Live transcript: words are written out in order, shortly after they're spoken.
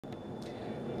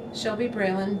Shelby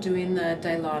Braylon doing the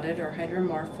Dilaudid or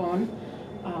hydromorphone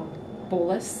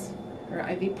bolus or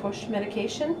IV push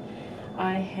medication.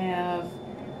 I have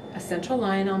a central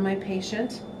line on my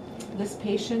patient. This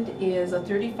patient is a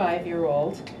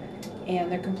 35-year-old and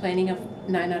they're complaining of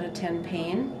 9 out of 10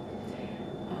 pain.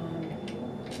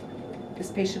 This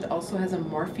patient also has a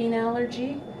morphine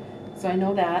allergy, so I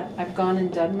know that. I've gone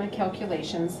and done my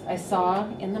calculations. I saw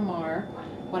in the MAR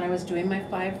when I was doing my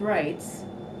 5 rights,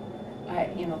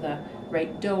 the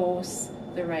right dose,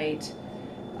 the right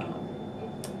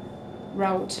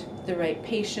route, the right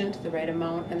patient, the right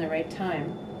amount, and the right time,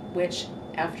 which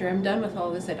after I'm done with all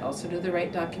this, I'd also do the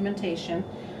right documentation.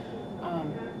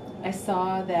 I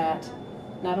saw that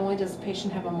not only does the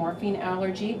patient have a morphine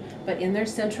allergy, but in their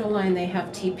central line they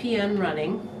have TPN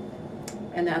running,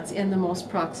 and that's in the most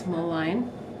proximal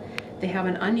line. They have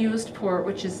an unused port,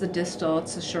 which is the distal,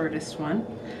 it's the shortest one.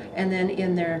 And then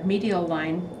in their medial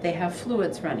line, they have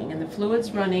fluids running. And the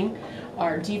fluids running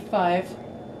are D5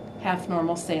 half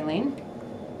normal saline.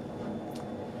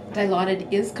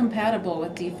 Dilaudid is compatible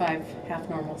with D5 half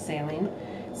normal saline,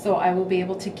 so I will be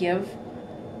able to give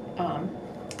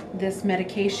this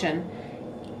medication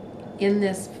in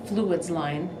this fluids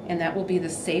line, and that will be the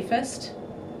safest,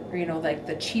 or like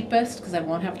the cheapest, because I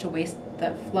won't have to waste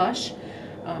the flush,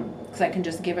 because I can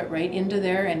just give it right into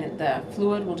there and the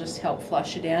fluid will just help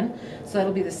flush it in. So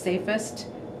that'll be the safest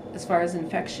as far as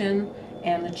infection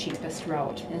and the cheapest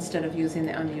route instead of using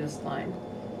the unused line.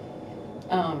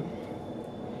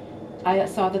 I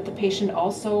saw that the patient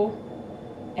also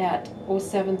at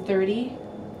 07:30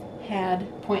 had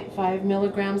 0.5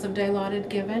 milligrams of Dilaudid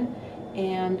given,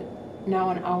 and now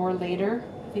an hour later,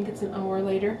 I think it's an hour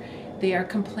later, they are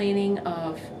complaining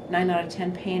of 9 out of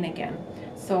 10 pain again.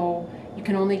 So you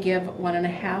can only give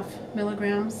 1.5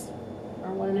 milligrams, or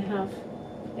 1.5,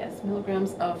 yes,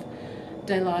 milligrams of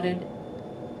Dilaudid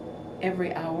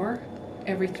every hour,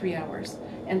 every 3 hours.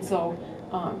 And so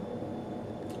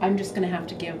I'm just going to have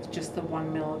to give just the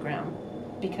 1 milligram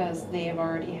because they have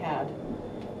already had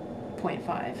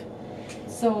 0.5.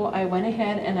 So I went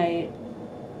ahead and I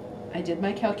did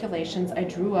my calculations. I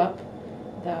drew up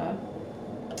the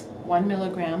 1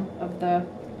 milligram of the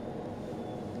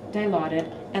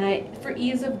Dilaudid, and for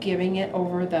ease of giving it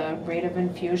over the rate of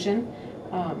infusion,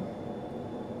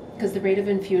 because the rate of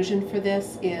infusion for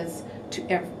this is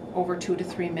over 2 to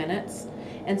 3 minutes,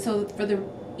 and so for the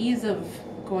ease of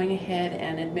going ahead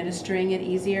and administering it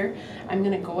easier, I'm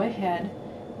going to go ahead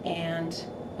and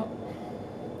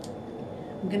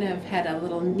I'm going to have had a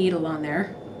little needle on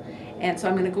there, and so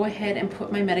I'm going to go ahead and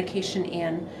put my medication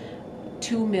in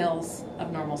 2 mils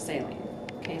of normal saline.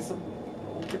 Okay, so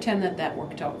we'll pretend that that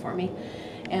worked out for me.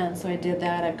 And so I did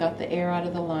that. I've got the air out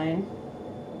of the line.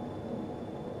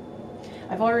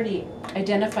 I've already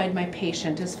identified my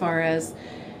patient as far as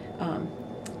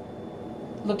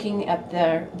looking at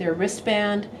their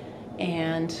wristband,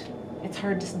 and it's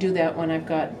hard to do that when I've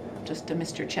got just a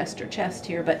Mr. Chester chest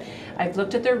here, but I've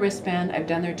looked at their wristband, I've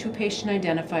done their 2 patient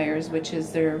identifiers, which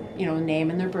is their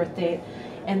name and their birth date,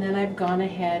 and then I've gone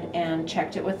ahead and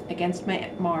checked it against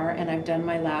my MAR, and I've done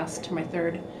my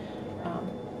third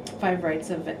 5 rights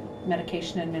of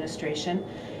medication administration,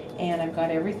 and I've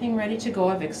got everything ready to go.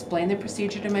 I've explained the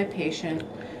procedure to my patient.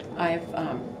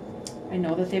 I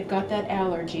know that they've got that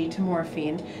allergy to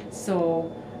morphine,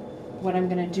 so what I'm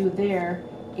going to do there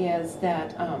is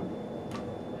that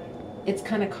it's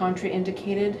kind of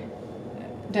contraindicated.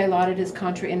 Dilaudid is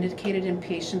contraindicated in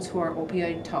patients who are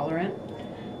opioid tolerant.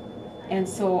 And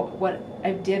so what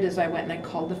I did is I went and I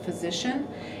called the physician,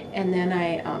 and then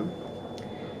I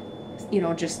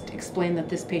just explained that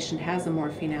this patient has a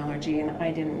morphine allergy, and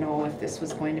I didn't know if this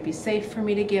was going to be safe for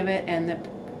me to give it, and the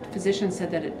physician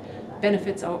said that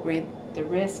benefits outweigh the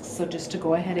risks, so just to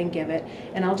go ahead and give it.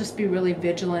 And I'll just be really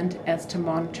vigilant as to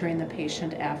monitoring the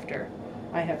patient after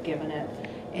I have given it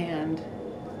and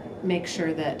make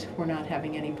sure that we're not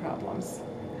having any problems.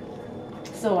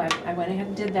 So I went ahead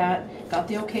and did that, got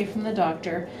the okay from the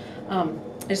doctor. I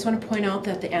just want to point out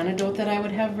that the antidote that I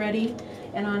would have ready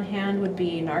and on hand would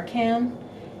be Narcan,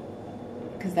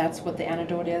 because that's what the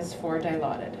antidote is for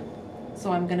Dilaudid.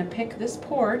 So I'm going to pick this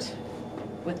port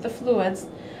with the fluids.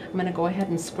 I'm going to go ahead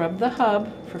and scrub the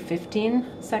hub for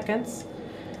 15 seconds,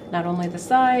 not only the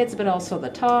sides but also the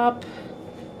top.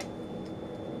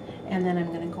 And then I'm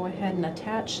going to go ahead and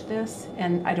attach this,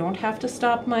 and I don't have to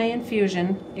stop my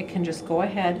infusion. It can just go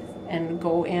ahead and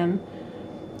go in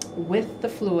with the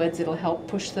fluids. It'll help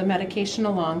push the medication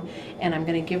along, and I'm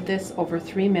going to give this over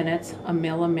 3 minutes, a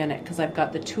mil a minute, because I've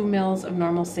got the 2 mils of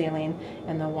normal saline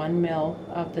and the 1 mil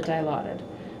of the Dilaudid.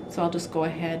 So I'll just go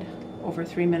ahead over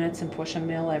 3 minutes and push a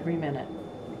mil every minute.